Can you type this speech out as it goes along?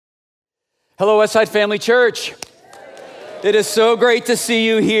Hello, Westside Family Church. It is so great to see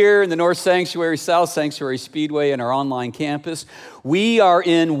you here in the North Sanctuary, South Sanctuary Speedway, and our online campus. We are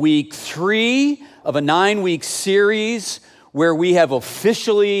in week 3 of a 9-week series where we have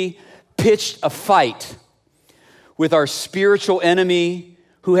officially pitched a fight with our spiritual enemy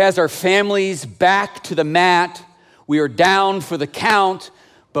who has our families back to the mat. We are down for the count,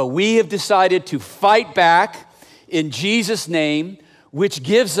 but we have decided to fight back in Jesus' name, which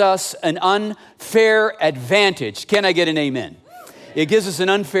gives us an unfair advantage. Can I get an amen? It gives us an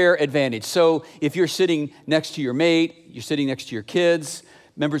unfair advantage. So if you're sitting next to your mate, you're sitting next to your kids,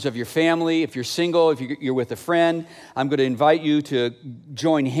 members of your family, if you're single, if you're with a friend, I'm going to invite you to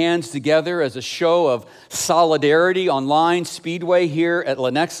join hands together as a show of solidarity online, Speedway here at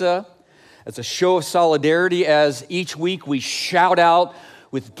Lenexa. It's a show of solidarity as each week we shout out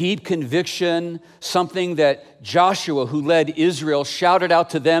with deep conviction, something that Joshua, who led Israel, shouted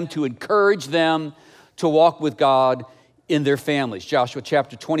out to them to encourage them to walk with God in their families. Joshua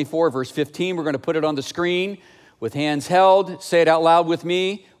chapter 24, verse 15, we're going to put it on the screen with hands held. Say it out loud with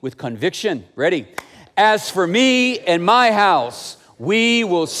me with conviction. Ready? As for me and my house, we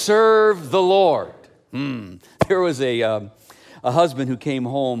will serve the Lord. There was a husband who came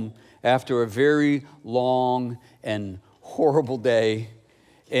home after a very long and horrible day.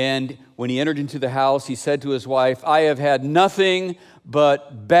 And when he entered into the house, he said to his wife, I have had nothing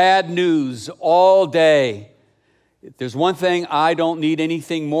but bad news all day. If there's one thing I don't need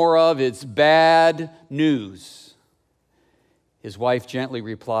anything more of, it's bad news. His wife gently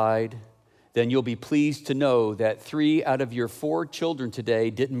replied, then you'll be pleased to know that 3 out of your 4 children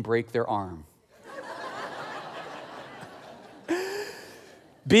today didn't break their arm.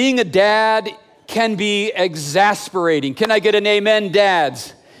 Being a dad can be exasperating. Can I get an amen,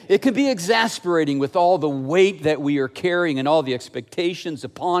 dads? It can be exasperating with all the weight that we are carrying and all the expectations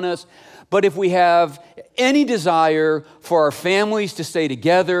upon us. But if we have any desire for our families to stay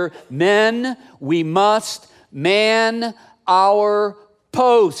together, men, we must man our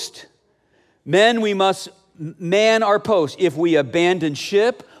post. Men, we must man our post. If we abandon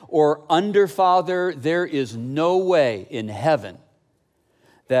ship or underfather, there is no way in heaven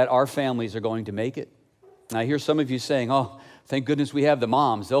that our families are going to make it. And I hear some of you saying, oh, thank goodness we have the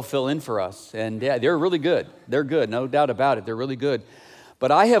moms. They'll fill in for us. And yeah, they're really good. They're good, no doubt about it. They're really good.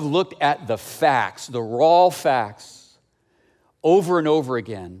 But I have looked at the facts, the raw facts, over and over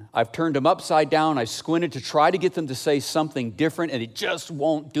again. I've turned them upside down. I've squinted to try to get them to say something different, and it just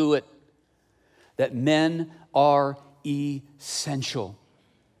won't do it. That men are essential.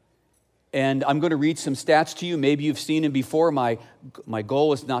 And I'm going to read some stats to you. Maybe you've seen them before. My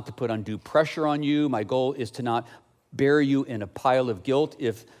goal is not to put undue pressure on you. My goal is to not bury you in a pile of guilt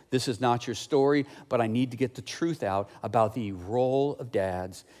if this is not your story, but I need to get the truth out about the role of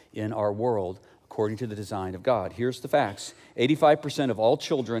dads in our world according to the design of God. Here's the facts. 85% of all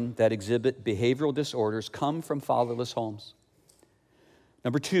children that exhibit behavioral disorders come from fatherless homes.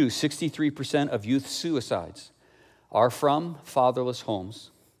 Number 2, 63% of youth suicides are from fatherless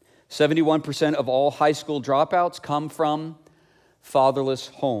homes. 71% of all high school dropouts come from fatherless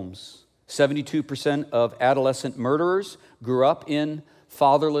homes. 72% of adolescent murderers grew up in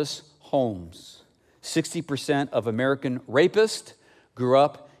fatherless homes. 60% of American rapists grew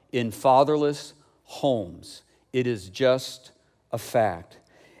up in fatherless homes. It is just a fact.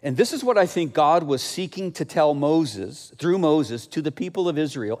 And this is what I think God was seeking to tell Moses, through Moses, to the people of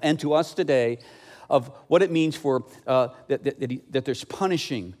Israel and to us today, of what it means for that there's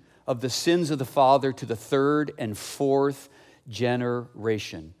punishing of the sins of the father to the 3rd and 4th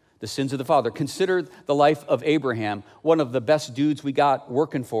generation. The sins of the father. Consider the life of Abraham, one of the best dudes we got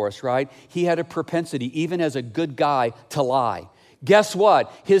working for us, right? He had a propensity, even as a good guy, to lie. Guess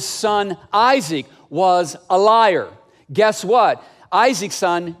what? His son Isaac was a liar. Guess what? Isaac's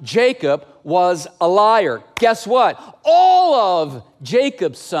son Jacob was a liar. Guess what? All of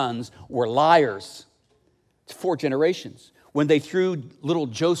Jacob's sons were liars. It's 4 generations. When they threw little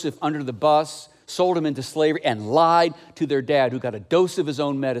Joseph under the bus, sold him into slavery, and lied to their dad who got a dose of his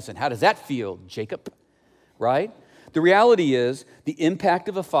own medicine. How does that feel, Jacob? Right? The reality is the impact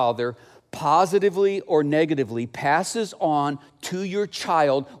of a father, positively or negatively, passes on to your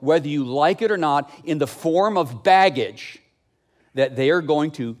child, whether you like it or not, in the form of baggage that they are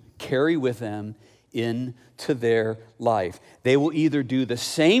going to carry with them into their life. They will either do the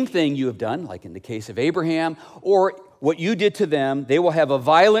same thing you have done, like in the case of Abraham, or what you did to them, they will have a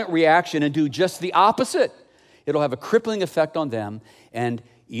violent reaction and do just the opposite. It'll have a crippling effect on them, and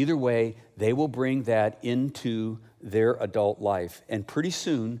either way, they will bring that into their adult life. And pretty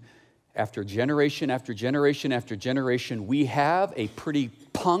soon, after generation after generation after generation, we have a pretty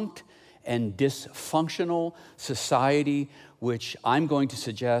punked and dysfunctional society, which I'm going to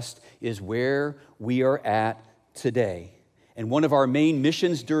suggest is where we are at today. And one of our main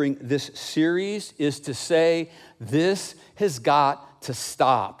missions during this series is to say, this has got to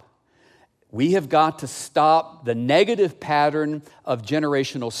stop. We have got to stop the negative pattern of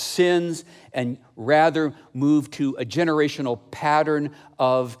generational sins and rather move to a generational pattern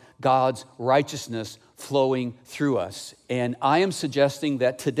of God's righteousness flowing through us. And I am suggesting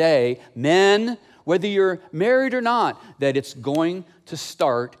that today, men, whether you're married or not, that it's going to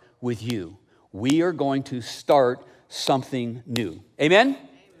start with you. We are going to start something new. Amen? Amen?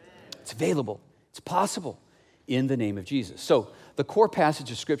 It's available. It's possible in the name of Jesus. So the core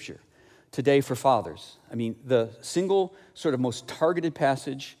passage of Scripture today for fathers, the single sort of most targeted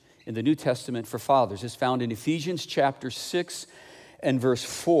passage in the New Testament for fathers is found in Ephesians chapter 6 and verse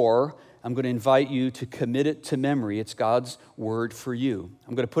 4. I'm going to invite you to commit it to memory. It's God's word for you.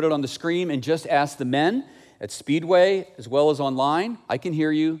 I'm going to put it on the screen and just ask the men at Speedway as well as online. I can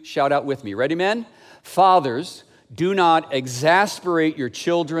hear you. Shout out with me. Ready, men? Fathers, do not exasperate your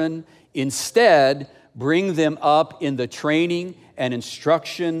children. Instead, bring them up in the training and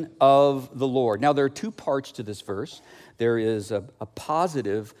instruction of the Lord. Now, there are two parts to this verse. There is a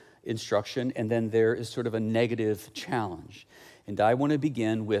positive instruction, and then there is sort of a negative challenge. And I want to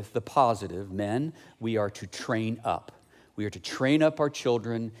begin with the positive. Men, we are to train up. We are to train up our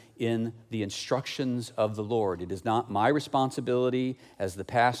children in the instructions of the Lord. It is not my responsibility as the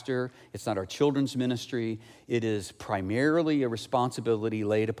pastor. It's not our children's ministry. It is primarily a responsibility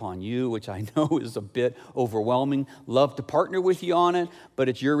laid upon you, which I know is a bit overwhelming. Love to partner with you on it, but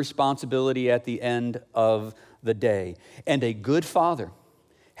it's your responsibility at the end of the day. And a good father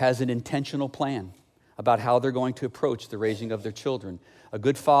has an intentional plan about how they're going to approach the raising of their children. A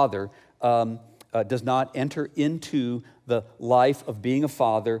good father does not enter into the life of being a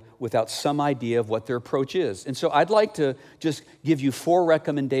father without some idea of what their approach is. And so I'd like to just give you 4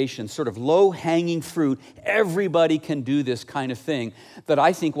 recommendations, sort of low-hanging fruit. Everybody can do this kind of thing that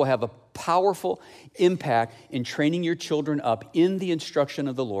I think will have a powerful impact in training your children up in the instruction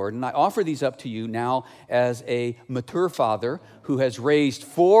of the Lord. And I offer these up to you now as a mature father who has raised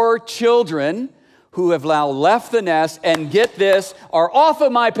 4 children who have now left the nest and, get this, are off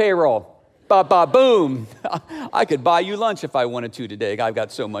of my payroll. Boom. I could buy you lunch if I wanted to today. I've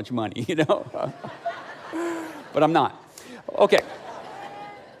got so much money, But I'm not. Okay.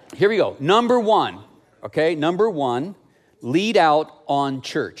 Here we go. Number 1, lead out on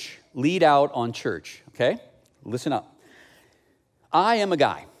church. Lead out on church, okay? Listen up. I am a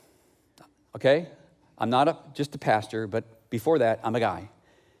guy, okay? I'm not just a pastor, but before that, I'm a guy.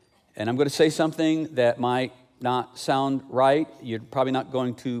 And I'm going to say something that might not sound right. You're probably not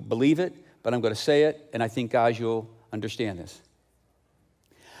going to believe it, but I'm going to say it, and I think, guys, you'll understand this.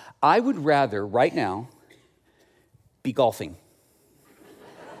 I would rather, right now, be golfing.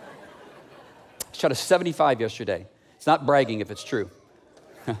 I shot a 75 yesterday. It's not bragging if it's true.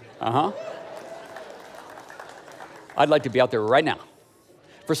 I'd like to be out there right now.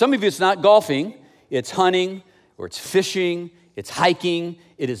 For some of you, it's not golfing. It's hunting, or it's fishing, it's hiking,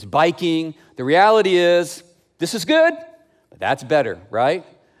 it is biking. The reality is, this is good, but that's better, right?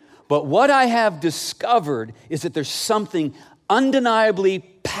 But what I have discovered is that there's something undeniably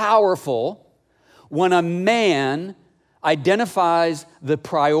powerful when a man identifies the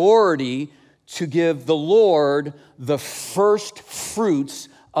priority to give the Lord the first fruits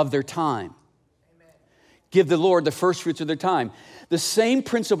of their time. Amen. Give the Lord the first fruits of their time. The same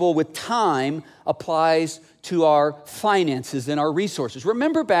principle with time applies to our finances and our resources.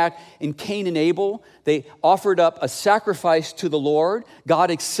 Remember back in Cain and Abel, they offered up a sacrifice to the Lord.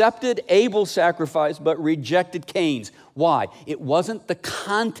 God accepted Abel's sacrifice, but rejected Cain's. Why? It wasn't the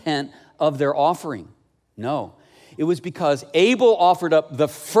content of their offering. No, it was because Abel offered up the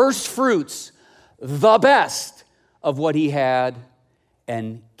first fruits, the best of what he had,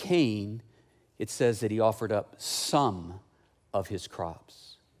 and Cain, it says that he offered up some of his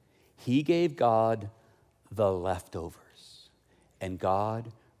crops. He gave God the leftovers, and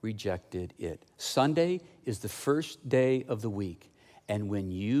God rejected it. Sunday is the first day of the week, and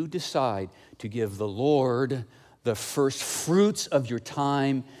when you decide to give the Lord the first fruits of your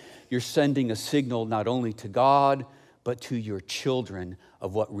time, you're sending a signal not only to God, but to your children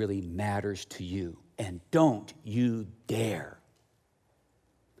of what really matters to you. And don't you dare,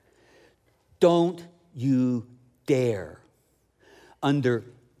 under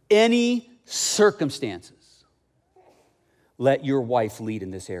any circumstances, let your wife lead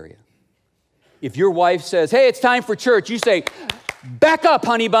in this area. If your wife says, hey, it's time for church, you say, back up,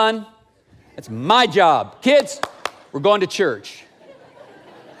 honey bun. That's my job. Kids, we're going to church.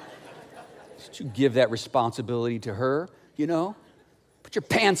 Did you give that responsibility to her, you know? Put your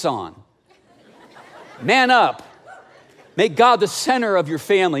pants on. Man up. Make God the center of your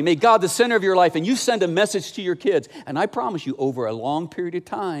family. Make God the center of your life. And you send a message to your kids. And I promise you, over a long period of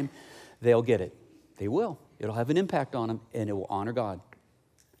time, they'll get it. They will. It'll have an impact on them, and it will honor God.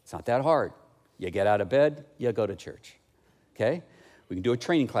 It's not that hard. You get out of bed, you go to church. Okay? We can do a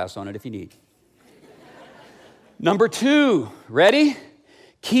training class on it if you need. Number 2, ready?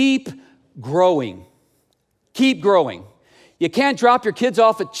 Keep growing. Keep growing. You can't drop your kids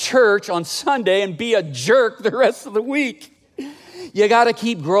off at church on Sunday and be a jerk the rest of the week. You got to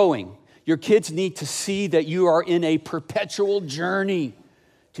keep growing. Your kids need to see that you are in a perpetual journey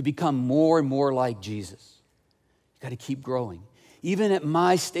to become more and more like Jesus. You got to keep growing. Even at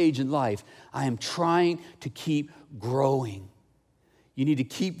my stage in life, I am trying to keep growing. You need to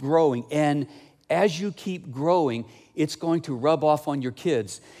keep growing. And as you keep growing, it's going to rub off on your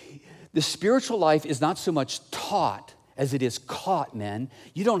kids. The spiritual life is not so much taught as it is caught, men.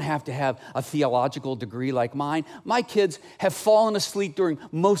 You don't have to have a theological degree like mine. My kids have fallen asleep during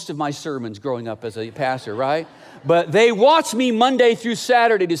most of my sermons growing up as a pastor, right? But they watch me Monday through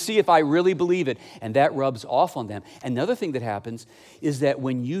Saturday to see if I really believe it, and that rubs off on them. Another thing that happens is that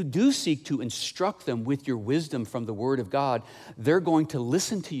when you do seek to instruct them with your wisdom from the Word of God, they're going to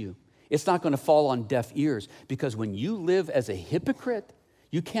listen to you. It's not going to fall on deaf ears, because when you live as a hypocrite,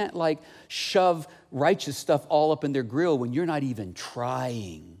 you can't shove righteous stuff all up in their grill when you're not even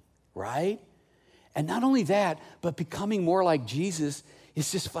trying, right? And not only that, but becoming more like Jesus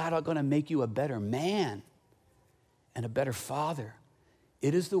is just flat out going to make you a better man and a better father.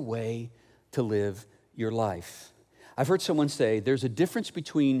 It is the way to live your life. I've heard someone say there's a difference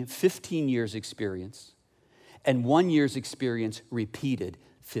between 15 years experience and 1 year's experience repeated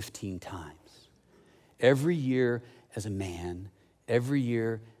 15 times. Every year as a man, every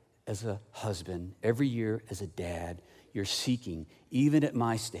year as a husband, every year as a dad, you're seeking, even at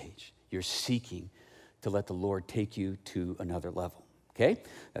my stage, you're seeking to let the Lord take you to another level, okay?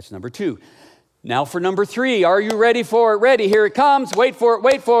 That's number 2. Now for number 3, are you ready for it? Ready, here it comes. Wait for it,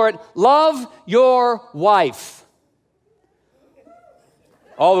 wait for it. Love your wife.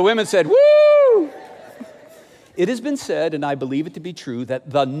 All the women said, woo! It has been said, and I believe it to be true, that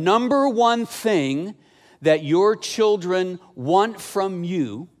the number one thing that your children want from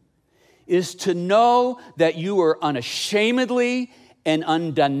you is to know that you are unashamedly and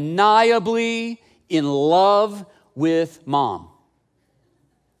undeniably in love with mom.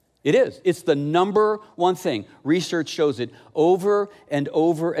 It is. It's the number one thing. Research shows it over and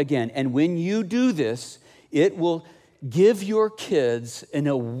over again. And when you do this, it will give your kids an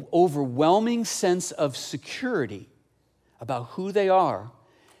overwhelming sense of security about who they are.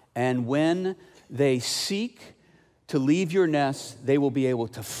 And when they seek to leave your nest, they will be able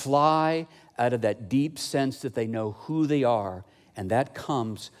to fly out of that deep sense that they know who they are. And that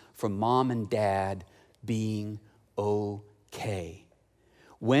comes from mom and dad being okay.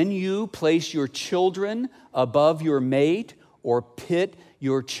 When you place your children above your mate or pit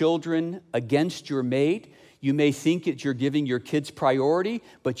your children against your mate, you may think that you're giving your kids priority,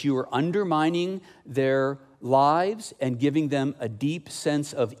 but you are undermining their lives and giving them a deep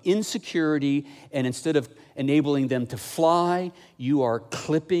sense of insecurity, and instead of enabling them to fly, you are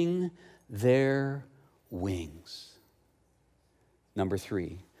clipping their wings. Number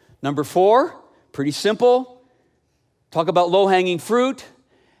 3. Number 4, pretty simple. Talk about low-hanging fruit.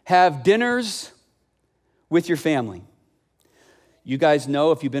 Have dinners with your family. You guys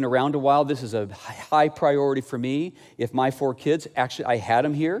know, if you've been around a while, this is a high priority for me. If my 4 kids, actually I had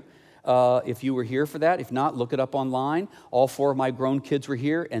them here, if you were here for that. If not, look it up online. All 4 of my grown kids were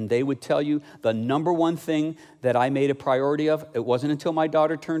here, and they would tell you the number one thing that I made a priority of, it wasn't until my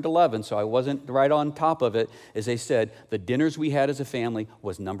daughter turned 11, so I wasn't right on top of it, as they said, the dinners we had as a family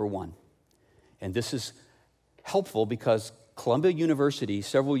was number 1. And this is helpful because Columbia University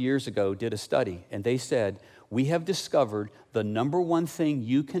several years ago did a study, and they said, we have discovered the number one thing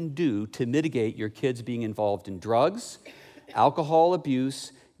you can do to mitigate your kids being involved in drugs, alcohol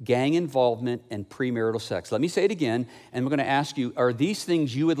abuse, gang involvement, and premarital sex. Let me say it again, and we're going to ask you, are these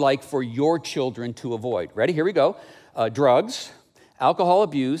things you would like for your children to avoid? Ready? Here we go. Drugs, alcohol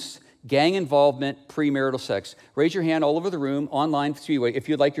abuse, gang involvement, premarital sex. Raise your hand all over the room, online, if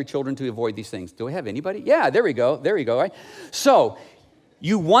you'd like your children to avoid these things. Do I have anybody? Yeah, there we go. There you go. Right? So,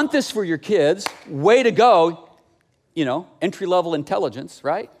 you want this for your kids. Way to go. You know, entry-level intelligence,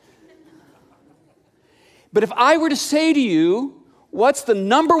 right? But if I were to say to you, what's the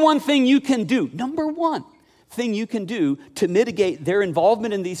number one thing you can do? Number one thing you can do to mitigate their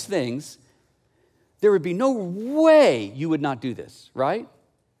involvement in these things, there would be no way you would not do this, right?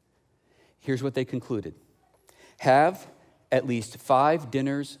 here's what they concluded. Have at least 5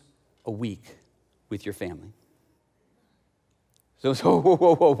 dinners a week with your family. So,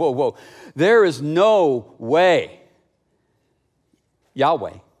 whoa. There is no way,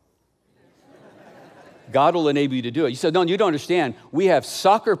 Yahweh, God will enable you to do it. You said, no, you don't understand. We have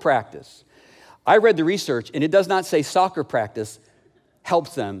soccer practice. I read the research, and it does not say soccer practice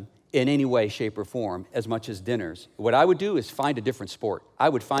helps them in any way, shape, or form as much as dinners. What I would do is find a different sport. I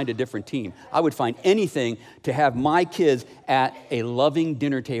would find a different team. I would find anything to have my kids at a loving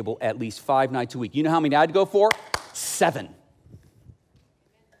dinner table at least 5 nights a week. You know how many I'd go for? 7.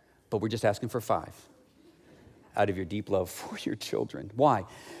 But we're just asking for 5 out of your deep love for your children. Why?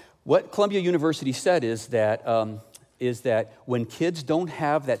 What Columbia University said is that when kids don't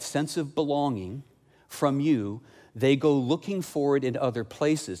have that sense of belonging from you, they go looking for it in other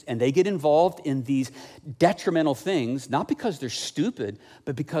places, and they get involved in these detrimental things, not because they're stupid,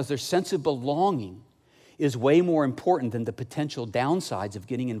 but because their sense of belonging is way more important than the potential downsides of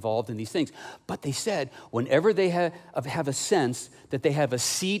getting involved in these things. But they said, whenever they have a sense that they have a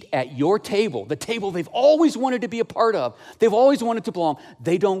seat at your table, the table they've always wanted to be a part of, they've always wanted to belong,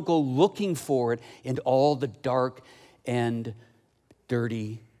 they don't go looking for it in all the dark and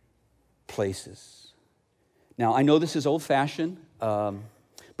dirty places. Now, I know this is old-fashioned,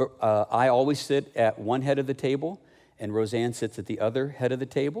 but I always sit at one head of the table, and Roseanne sits at the other head of the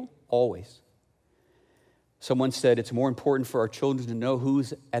table, always. Someone said it's more important for our children to know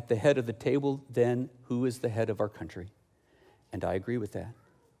who's at the head of the table than who is the head of our country. And I agree with that.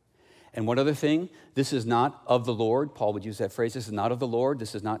 And one other thing, this is not of the Lord. Paul would use that phrase, this is not of the Lord.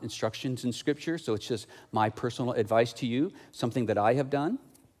 This is not instructions in Scripture, so it's just my personal advice to you, something that I have done.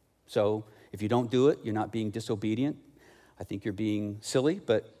 So if you don't do it, you're not being disobedient. I think you're being silly,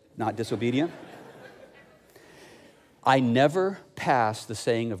 but not disobedient. I never pass the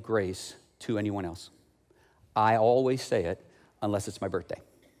saying of grace to anyone else. I always say it unless it's my birthday.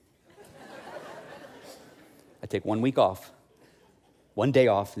 I take 1 week off, 1 day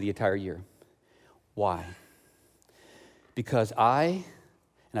off the entire year. Why? Because I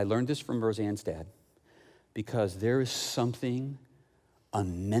learned this from Roseanne's dad, because there is something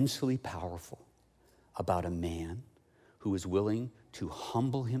immensely powerful about a man who is willing to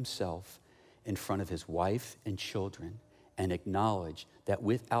humble himself in front of his wife and children and acknowledge that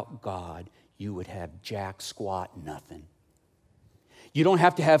without God, you would have jack squat nothing. You don't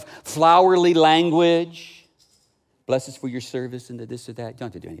have to have flowery language. Bless us for your service and the this or that. You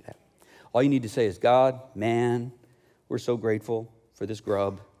don't have to do any of that. All you need to say is, God, man, we're so grateful for this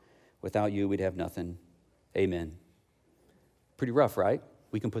grub. Without you, we'd have nothing. Amen. Pretty rough, right?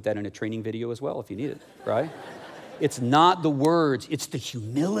 We can put that in a training video as well if you need it, right? It's not the words, it's the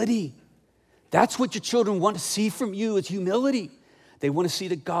humility. That's what your children want to see from you, is humility. They want to see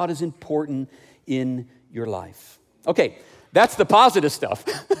that God is important in your life. Okay, that's the positive stuff.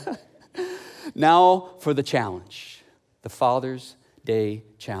 Now for the challenge, the Father's Day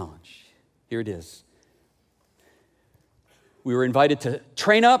challenge. Here it is. We were invited to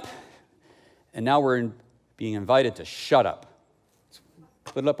train up, and now we're being invited to shut up.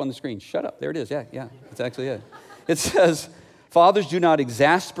 Put it up on the screen. Shut up. There it is. Yeah, that's actually it. It says, fathers, do not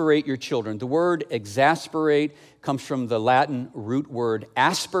exasperate your children. The word exasperate comes from the Latin root word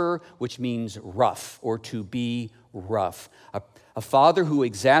asper, which means rough or to be rough. A father who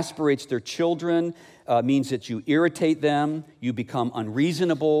exasperates their children means that you irritate them, you become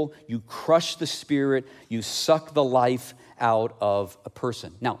unreasonable, you crush the spirit, you suck the life out of a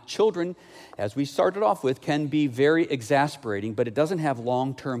person. Now, children, as we started off with, can be very exasperating, but it doesn't have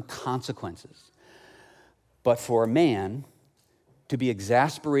long-term consequences. But for a man to be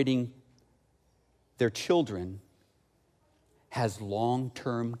exasperating their children has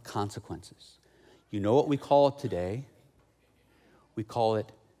long-term consequences. You know what we call it today? We call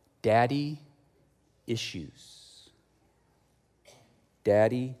it daddy issues.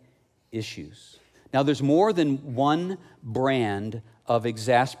 Daddy issues. Now, there's more than one brand of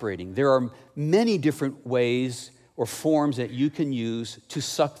exasperating. There are many different ways or forms that you can use to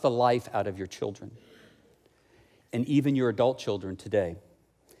suck the life out of your children, and even your adult children today.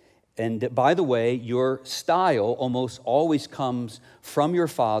 And by the way, your style almost always comes from your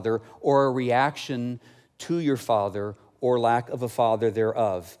father or a reaction to your father or lack of a father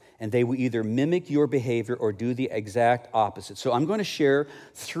thereof. And they will either mimic your behavior or do the exact opposite. So I'm going to share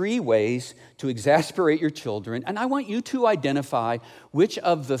 3 ways to exasperate your children, and I want you to identify which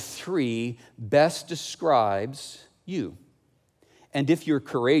of the 3 best describes you. And if you're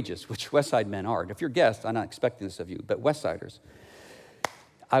courageous, which Westside men are, and if you're guests, I'm not expecting this of you, but Westsiders,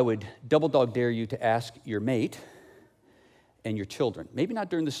 I would double dog dare you to ask your mate and your children. Maybe not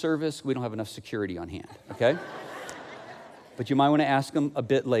during the service. We don't have enough security on hand, okay? But you might want to ask them a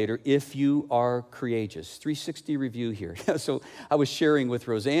bit later if you are courageous. 360 review here. So I was sharing with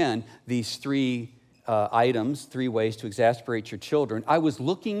Roseanne these three items, 3 ways to exasperate your children. I was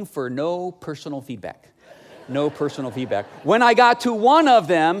looking for no personal feedback. No personal feedback. When I got to one of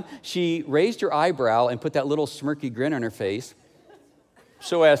them, she raised her eyebrow and put that little smirky grin on her face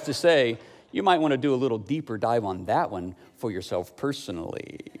so as to say, you might want to do a little deeper dive on that one for yourself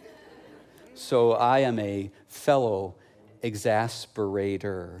personally. So I am a fellow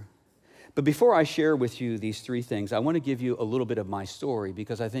exasperator. But before I share with you these 3 things, I want to give you a little bit of my story,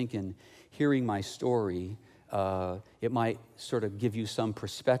 because I think in hearing my story, it might sort of give you some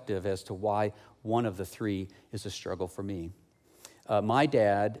perspective as to why one of the 3 is a struggle for me. My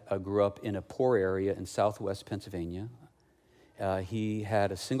dad grew up in a poor area in southwest Pennsylvania. He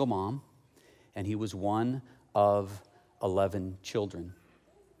had a single mom, and he was one of 11 children.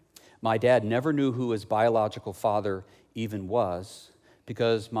 My dad never knew who his biological father even was,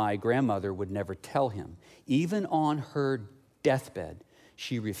 because my grandmother would never tell him. Even on her deathbed,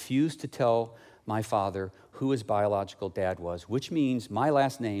 she refused to tell my father who his biological dad was, which means my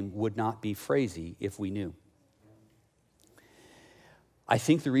last name would not be Frazee if we knew. I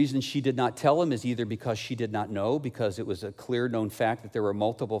think the reason she did not tell him is either because she did not know, because it was a clear known fact that there were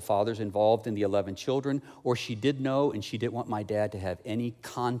multiple fathers involved in the 11 children, or she did know and she didn't want my dad to have any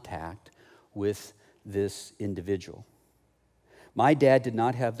contact with this individual. My dad did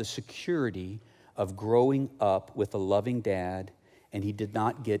not have the security of growing up with a loving dad, and he did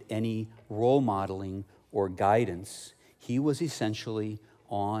not get any role modeling or guidance. He was essentially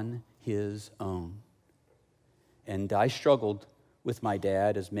on his own. And I struggled with my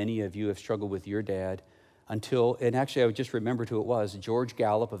dad, as many of you have struggled with your dad, and actually I would just remembered who it was, George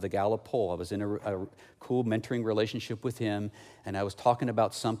Gallup of the Gallup Poll. I was in a cool mentoring relationship with him, and I was talking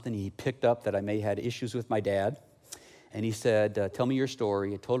about something. He picked up that I may have had issues with my dad, and he said, tell me your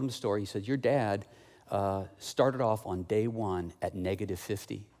story. I told him the story. He said, your dad started off on day 1 at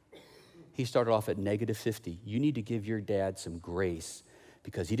 -50. He started off at -50. You need to give your dad some grace,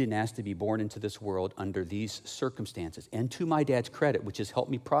 because he didn't ask to be born into this world under these circumstances. And to my dad's credit, which has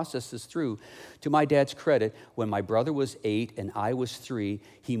helped me process this through, to my dad's credit, when my brother was 8 and I was 3,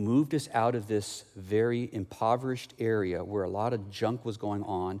 he moved us out of this very impoverished area where a lot of junk was going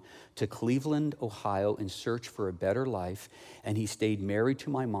on to Cleveland, Ohio, in search for a better life. And he stayed married to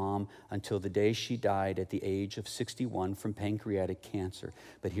my mom until the day she died at the age of 61 from pancreatic cancer.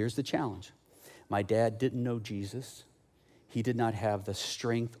 But here's the challenge. My dad didn't know Jesus. He did not have the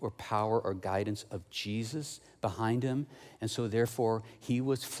strength or power or guidance of Jesus behind him, and so therefore he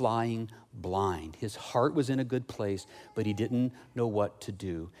was flying blind. His heart was in a good place, but he didn't know what to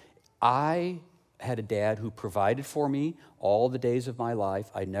do. I had a dad who provided for me all the days of my life.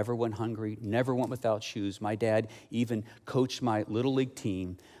 I never went hungry, never went without shoes. My dad even coached my little league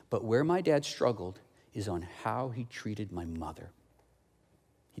team, but where my dad struggled is on how he treated my mother.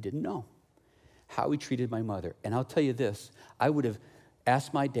 He didn't know how he treated my mother. And I'll tell you this, I would have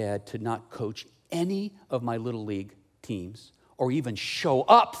asked my dad to not coach any of my little league teams, or even show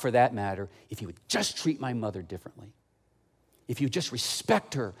up for that matter, if he would just treat my mother differently. If you just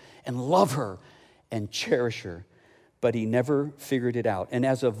respect her and love her and cherish her. But he never figured it out. And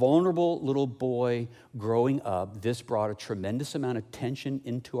as a vulnerable little boy growing up, this brought a tremendous amount of tension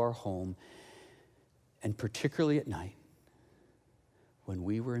into our home, and particularly at night, when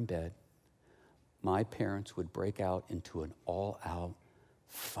we were in bed, my parents would break out into an all-out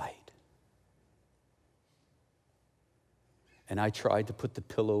fight. And I tried to put the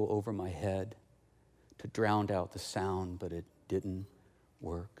pillow over my head to drown out the sound, but it didn't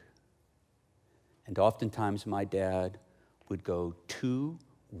work. And oftentimes my dad would go 2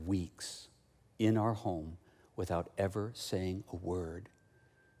 weeks in our home without ever saying a word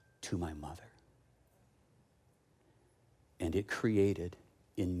to my mother. And it created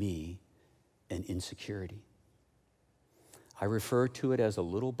in me an insecurity. I refer to it as a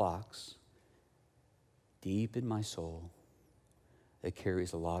little box deep in my soul that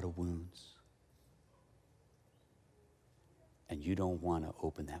carries a lot of wounds. And you don't want to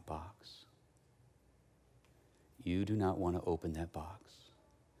open that box. You do not want to open that box.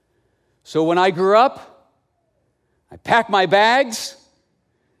 So when I grew up, I packed my bags,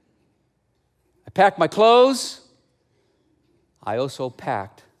 I packed my clothes, I also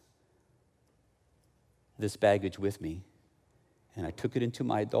packed this baggage with me, and I took it into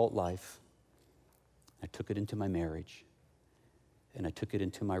my adult life, I took it into my marriage, and I took it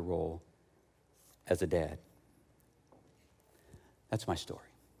into my role as a dad. That's my story.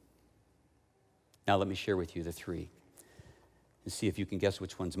 Now let me share with you the 3. and see if you can guess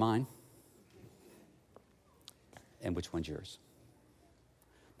which one's mine and which one's yours.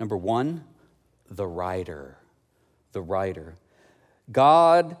 Number one, the rider. The rider.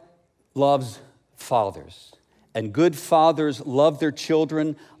 God loves fathers, and good fathers love their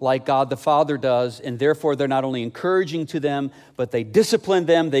children like God the Father does, and therefore they're not only encouraging to them, but they discipline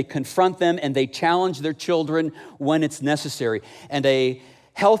them, they confront them, and they challenge their children when it's necessary. And a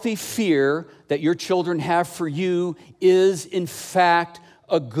healthy fear that your children have for you is, in fact,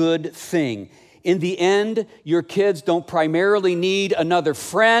 a good thing. In the end, your kids don't primarily need another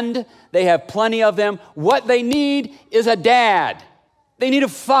friend. They have plenty of them. What they need is a dad. They need a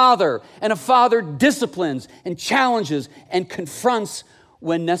father, and a father disciplines and challenges and confronts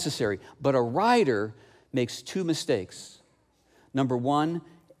when necessary. But a rider makes two mistakes. Number one,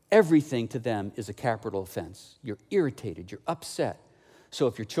 everything to them is a capital offense. You're irritated, you're upset. So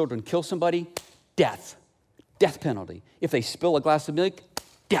if your children kill somebody, death penalty. If they spill a glass of milk,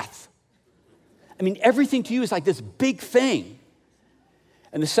 death. I mean, everything to you is like this big thing.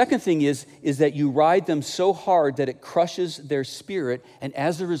 And the second thing is that you ride them so hard that it crushes their spirit, and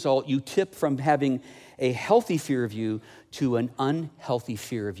as a result, you tip from having a healthy fear of you to an unhealthy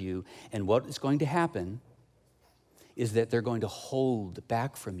fear of you. And what is going to happen is that they're going to hold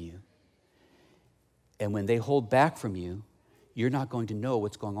back from you. And when they hold back from you, you're not going to know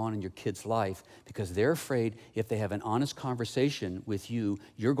what's going on in your kid's life because they're afraid if they have an honest conversation with you,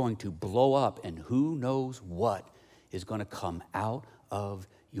 you're going to blow up, and who knows what is going to come out of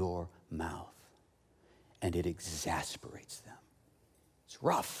your mouth. And it exasperates them. It's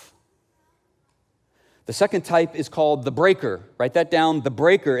rough. The second type is called the breaker. Write that down, the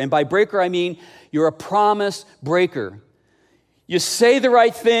breaker. And by breaker, I mean you're a promise breaker. You say the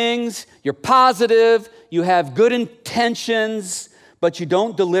right things, you're positive, you have good intentions, but you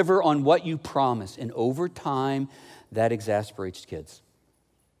don't deliver on what you promise. And over time, that exasperates kids.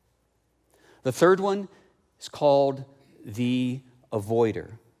 The third one is called the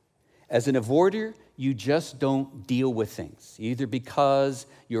avoider. As an avoider, you just don't deal with things, either because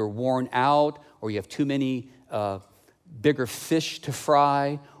you're worn out or you have too many bigger fish to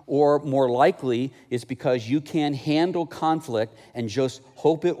fry, or more likely it's because you can't handle conflict and just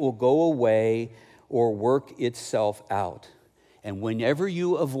hope it will go away or work itself out. And whenever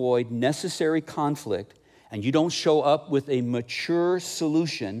you avoid necessary conflict and you don't show up with a mature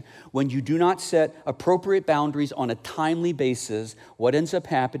solution, when you do not set appropriate boundaries on a timely basis, what ends up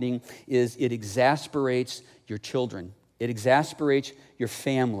happening is it exasperates your children. It exasperates your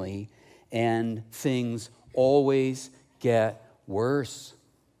family, and things always get worse.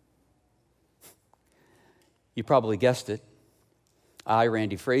 You probably guessed it. I,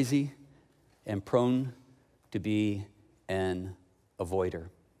 Randy Frazee, am prone to be an avoider.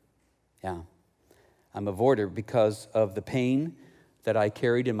 Yeah. I'm an avoider because of the pain that I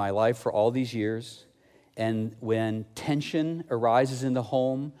carried in my life for all these years. And when tension arises in the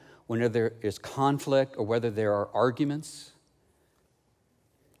home, whenever there is conflict or whether there are arguments,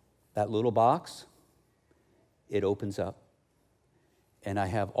 that little box, it opens up. And I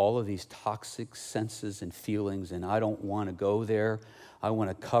have all of these toxic senses and feelings, and I don't want to go there. I want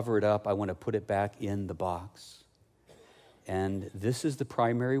to cover it up. I want to put it back in the box. And this is the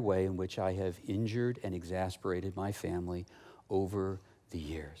primary way in which I have injured and exasperated my family over the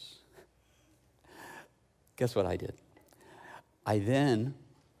years. Guess what I did? I then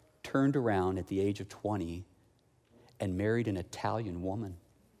turned around at the age of 20 and married an Italian woman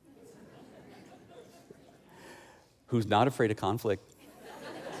who's not afraid of conflict.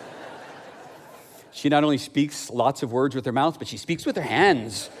 She not only speaks lots of words with her mouth, but she speaks with her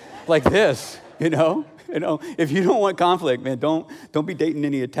hands like this, you know? If you don't want conflict, man, don't be dating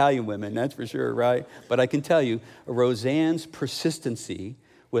any Italian women, that's for sure, right? But I can tell you, Roseanne's persistency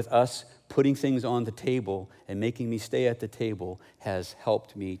with us putting things on the table and making me stay at the table has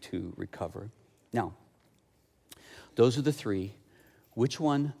helped me to recover. Now, those are the three. Which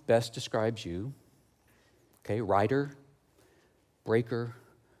one best describes you? Okay, rider, breaker,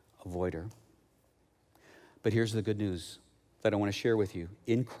 avoider. But here's the good news that I want to share with you.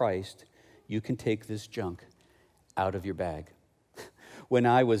 In Christ, you can take this junk out of your bag. When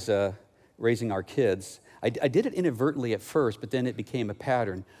I was raising our kids, I did it inadvertently at first, but then it became a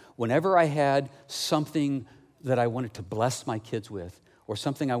pattern. Whenever I had something that I wanted to bless my kids with, or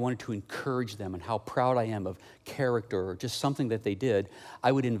something I wanted to encourage them and how proud I am of character, or just something that they did,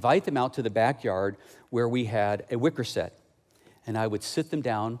 I would invite them out to the backyard where we had a wicker set. And I would sit them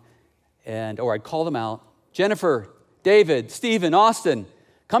down, or I'd call them out, Jennifer, David, Stephen, Austin,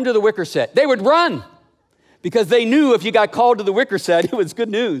 come to the wicker set. They would run because they knew if you got called to the wicker set, it was good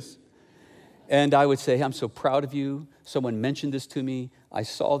news. And I would say, I'm so proud of you Someone mentioned this to me. I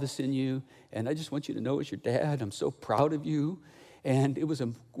saw this in you, and I just want you to know as your dad, I'm so proud of you. And it was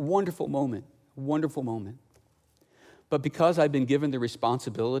a wonderful moment, wonderful moment. But because I've been given the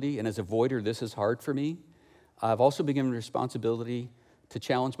responsibility, and as a voider, this is hard for me, I've also been given the responsibility to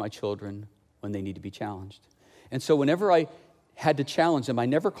challenge my children when they need to be challenged. And so whenever I had to challenge them, I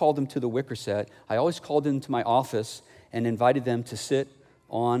never called them to the wicker set. I always called them to my office and invited them to sit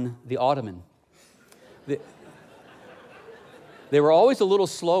on the ottoman. They were always a little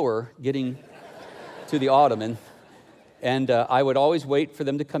slower getting to the ottoman, and I would always wait for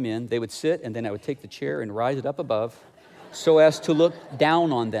them to come in. They would sit, and then I would take the chair and rise it up above so as to look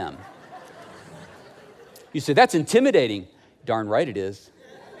down on them. You say, that's intimidating. Darn right it is.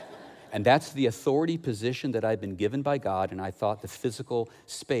 And that's the authority position that I've been given by God, and I thought the physical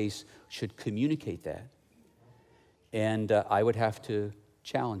space should communicate that. And I would have to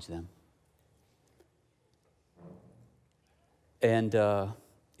challenge them. And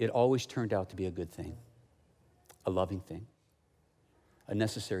it always turned out to be a good thing, a loving thing, a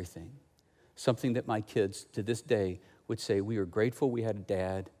necessary thing, something that my kids to this day would say, we are grateful we had a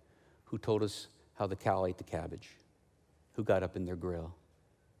dad who told us how the cow ate the cabbage, who got up in their grill.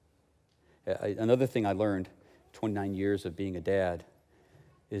 Another thing I learned, 29 years of being a dad,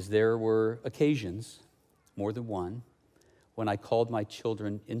 is there were occasions, more than one, when I called my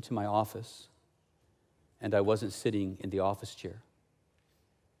children into my office and I wasn't sitting in the office chair.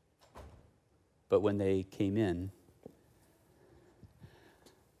 But when they came in,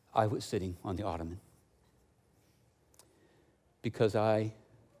 I was sitting on the ottoman because I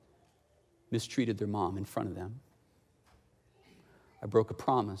mistreated their mom in front of them. I broke a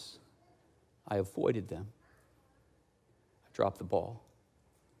promise. I avoided them. I dropped the ball.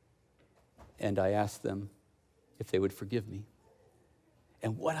 And I asked them if they would forgive me.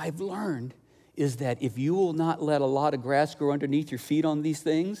 And what I've learned is that if you will not let a lot of grass grow underneath your feet on these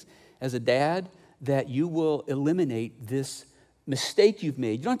things, as a dad, that you will eliminate this mistake you've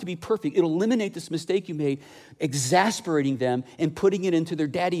made. You don't have to be perfect. It'll eliminate this mistake you made, exasperating them and putting it into their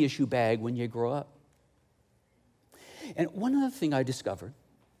daddy issue bag when you grow up. And one other thing I discovered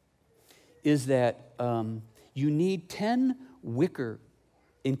is that you need 10 wicker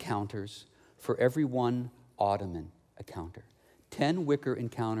encounters for every one ottoman encounter. 10 wicker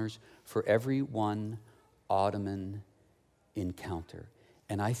encounters for every one ottoman encounter.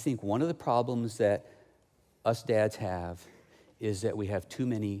 And I think one of the problems that us dads have is that we have too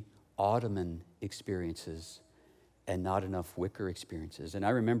many ottoman experiences and not enough wicker experiences. And I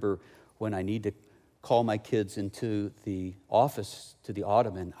remember when I need to call my kids into the office to the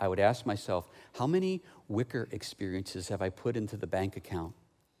ottoman, I would ask myself, how many wicker experiences have I put into the bank account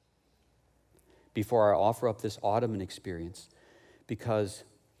before I offer up this ottoman experience? Because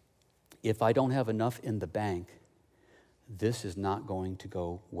if I don't have enough in the bank, this is not going to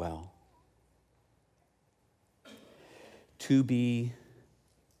go well. To be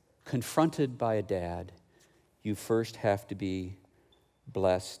confronted by a dad, you first have to be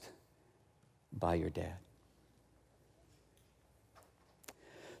blessed by your dad.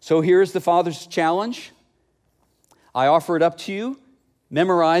 So here's the Father's challenge. I offer it up to you.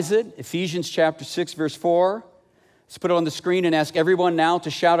 Memorize it. Ephesians chapter 6, verse 4. Let's put it on the screen and ask everyone now to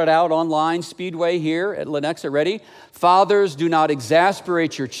shout it out online, Speedway here at Lenexa. Ready? Fathers, do not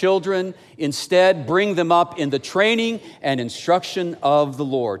exasperate your children. Instead, bring them up in the training and instruction of the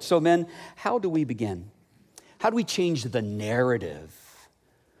Lord. So men, how do we begin? How do we change the narrative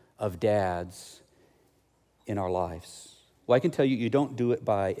of dads in our lives? Well, I can tell you, you don't do it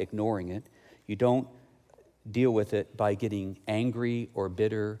by ignoring it. You don't deal with it by getting angry or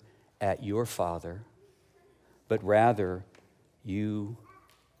bitter at your father, but rather you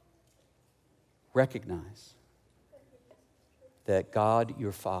recognize that God,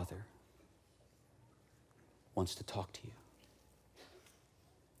 your Father, wants to talk to you.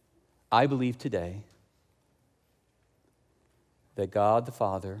 I believe today that God the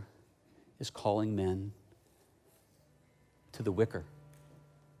Father is calling men to the wicker.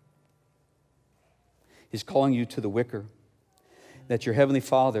 He's calling you to the wicker, that your Heavenly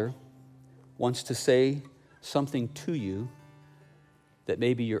Father wants to say something to you that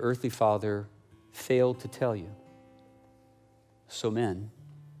maybe your earthly father failed to tell you. So men,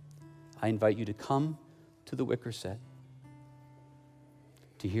 I invite you to come to the wicker set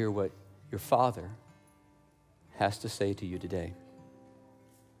to hear what your Father has to say to you today.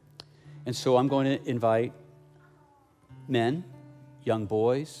 And so I'm going to invite men, young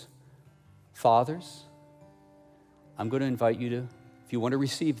boys, fathers. I'm going to invite you to, if you want to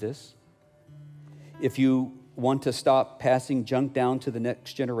receive this, if you want to stop passing junk down to the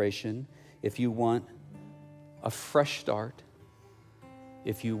next generation, if you want a fresh start,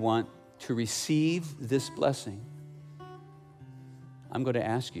 if you want to receive this blessing, I'm going to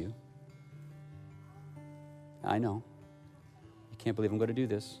ask you. I know. You can't believe I'm going to do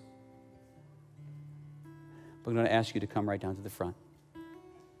this. But I'm going to ask you to come right down to the front.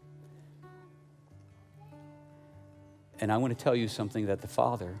 And I want to tell you something that the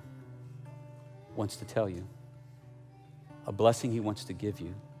Father wants to tell you. A blessing He wants to give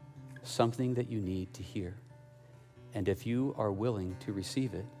you. Something that you need to hear. And if you are willing to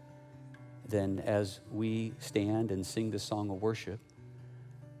receive it, then as we stand and sing this song of worship,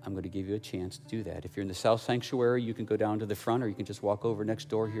 I'm going to give you a chance to do that. If you're in the South Sanctuary, you can go down to the front, or you can just walk over next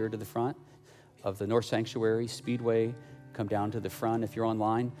door here to the front of the North Sanctuary, Speedway, come down to the front. If you're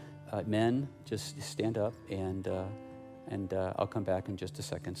online, men, just stand up, and I'll come back in just a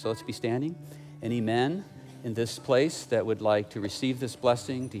second. So let's be standing. Any men in this place that would like to receive this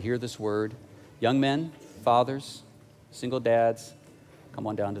blessing, to hear this word? Young men, fathers, single dads, come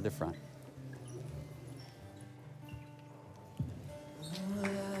on down to the front.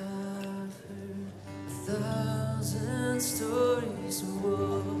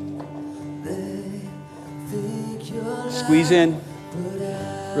 Squeeze in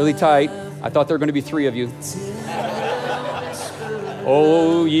really tight. I thought there were going to be 3 of you.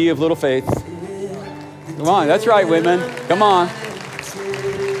 Oh, ye of little faith. Come on, that's right, women. Come on.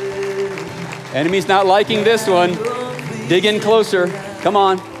 Enemy's not liking this one. Dig in closer. Come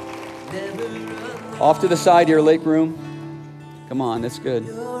on. Off to the side here, lake room. Come on, that's good.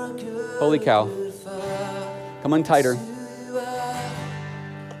 Holy cow. Come on tighter.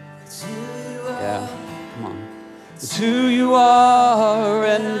 Yeah, come on. It's who you are,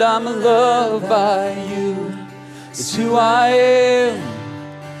 and I'm loved by you. It's who I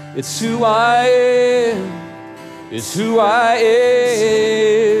am. It's who I am. It's who I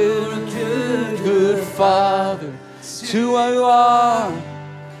am. Good, good Father. It's who you are.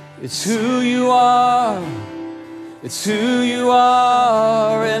 It's who you are. It's who you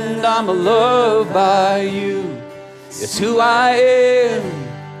are, and I'm loved by you. It's who I am.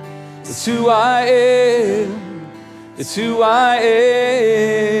 It's who I am. It's who I am.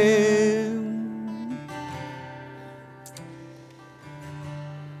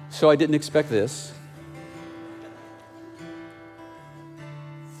 So I didn't expect this.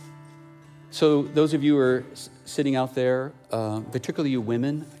 So those of you who are sitting out there, particularly you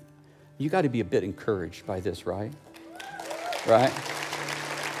women, you got to be a bit encouraged by this, right? Right?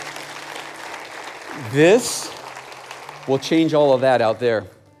 This will change all of that out there.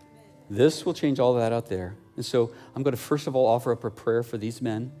 This will change all of that out there. And so I'm going to first of all offer up a prayer for these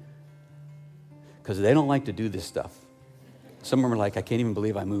men, because they don't like to do this stuff. Some of them are like, I can't even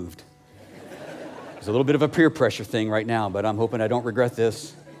believe I moved. There's a little bit of a peer pressure thing right now, but I'm hoping I don't regret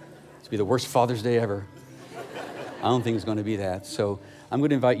this. It's be the worst Father's Day ever. I don't think it's going to be that. So I'm going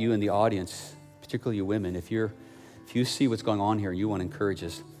to invite you in the audience, particularly you women, if you see what's going on here and you want to encourage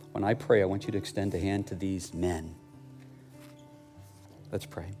us, when I pray, I want you to extend a hand to these men. Let's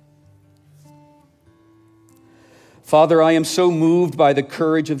pray. Father, I am so moved by the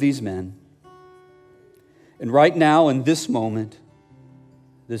courage of these men. And right now, in this moment,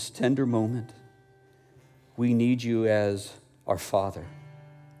 this tender moment, we need you as our Father.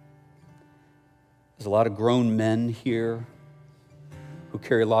 There's a lot of grown men here who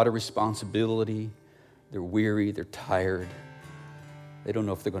carry a lot of responsibility. They're weary, they're tired. They don't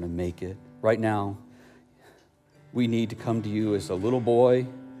know if they're going to make it. Right now, we need to come to you as a little boy,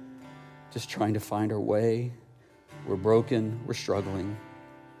 just trying to find our way. We're broken, we're struggling.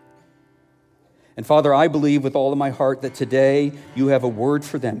 And Father, I believe with all of my heart that today you have a word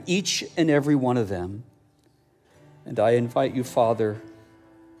for them, each and every one of them. And I invite you, Father,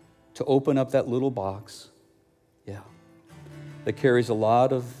 to open up that little box, that carries a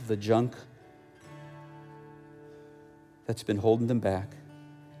lot of the junk that's been holding them back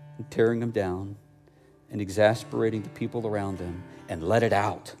and tearing them down and exasperating the people around them, and let it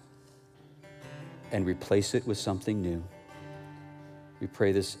out and replace it with something new. We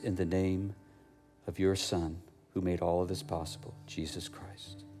pray this in the name of your Son, who made all of this possible, Jesus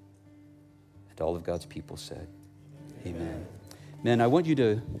Christ. And all of God's people said, amen. Men, I want you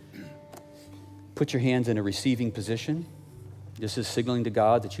to put your hands in a receiving position. This is signaling to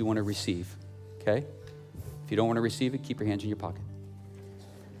God that you want to receive, okay? If you don't want to receive it, keep your hands in your pocket,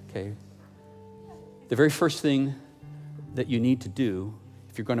 okay? The very first thing that you need to do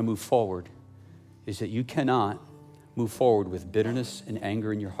if you're going to move forward is that you cannot move forward with bitterness and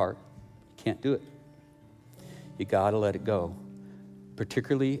anger in your heart. You can't do it. You got to let it go,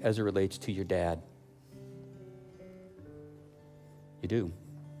 particularly as it relates to your dad. You do.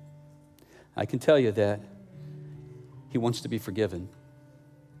 I can tell you that He wants to be forgiven.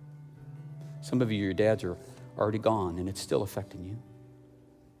 Some of you, your dads are already gone, and it's still affecting you.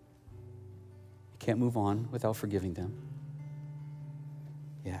 You can't move on without forgiving them.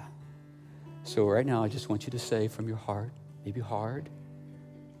 Yeah. So right now, I just want you to say from your heart, maybe hard,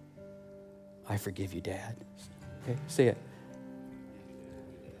 I forgive you, Dad. Okay, say it.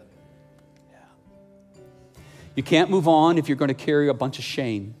 Yeah. You can't move on if you're going to carry a bunch of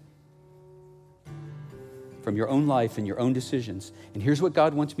shame from your own life and your own decisions. And here's what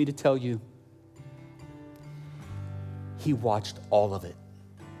God wants me to tell you. He watched all of it.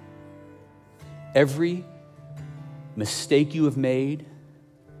 Every mistake you have made,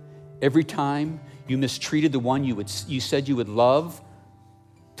 every time you mistreated the one you said you would love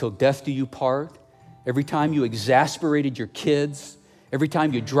till death do you part, every time you exasperated your kids, every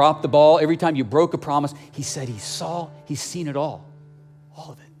time you dropped the ball, every time you broke a promise, he said he's seen it all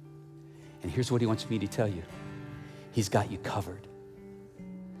of it. And here's what he wants me to tell you. He's got you covered.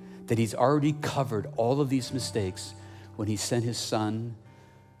 That he's already covered all of these mistakes when he sent his son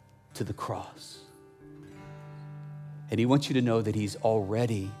to the cross. And he wants you to know that he's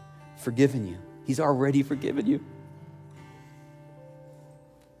already forgiven you. He's already forgiven you.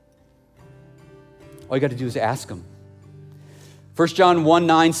 All you got to do is ask him. 1 John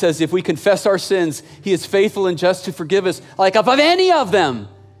 1:9 says, if we confess our sins, he is faithful and just to forgive us, like of any of them.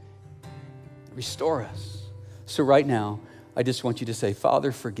 Restore us. So right now, I just want you to say,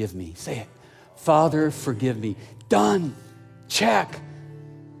 Father, forgive me. Say it. Father, forgive me. Done. Check.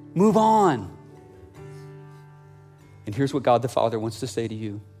 Move on. And here's what God the Father wants to say to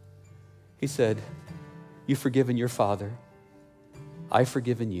you. He said, you've forgiven your father. I've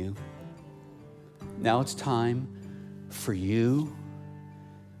forgiven you. Now it's time for you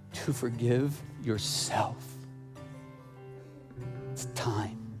to forgive yourself. It's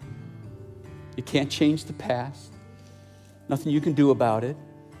time. You can't change the past. Nothing you can do about it.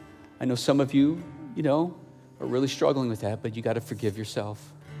 I know some of you, are really struggling with that, but you got to forgive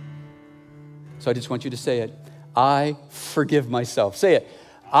yourself. So I just want you to say it. I forgive myself. Say it.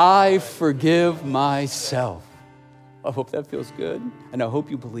 I forgive myself. I hope that feels good, and I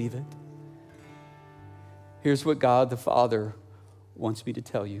hope you believe it. Here's what God the Father wants me to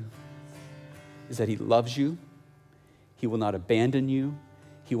tell you, is that he loves you. He will not abandon you.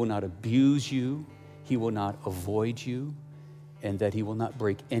 He will not abuse you. He will not avoid you, and that he will not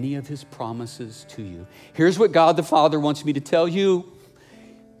break any of his promises to you. Here's what God the Father wants me to tell you.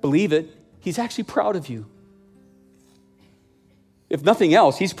 Believe it. He's actually proud of you. If nothing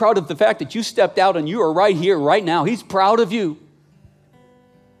else, he's proud of the fact that you stepped out and you are right here, right now. He's proud of you.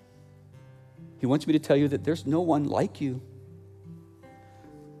 He wants me to tell you that there's no one like you.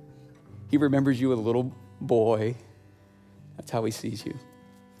 He remembers you as a little boy. That's how he sees you.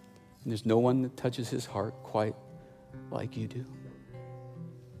 And there's no one that touches his heart quite like you do.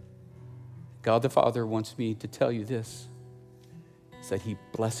 God the Father wants me to tell you this, is that he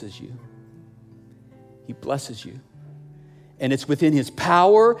blesses you. He blesses you. And it's within his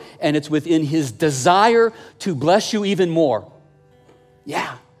power and it's within his desire to bless you even more.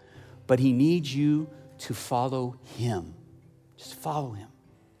 Yeah. But he needs you to follow him. Just follow him.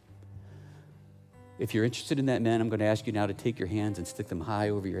 If you're interested in that, man, I'm going to ask you now to take your hands and stick them high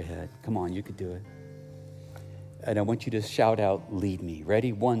over your head. Come on, you could do it. And I want you to shout out, lead me.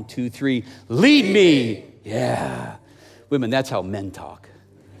 Ready? 1, 2, 3. Lead me. Yeah. Women, that's how men talk.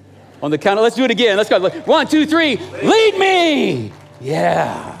 On the count of, let's do it again. Let's go. 1, 2, 3. Lead me.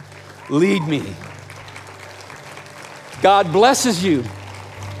 Yeah. Lead me. God blesses you.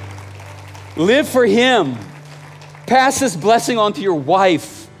 Live for him. Pass this blessing on to your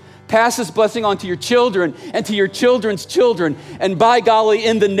wife. Pass this blessing on to your children and to your children's children. And by golly,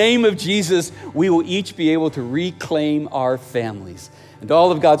 in the name of Jesus, we will each be able to reclaim our families. And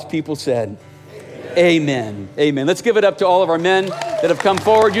all of God's people said, amen. Amen. Let's give it up to all of our men that have come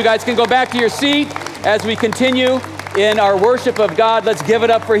forward. You guys can go back to your seat as we continue in our worship of God. Let's give it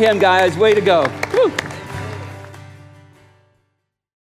up for him, guys. Way to go.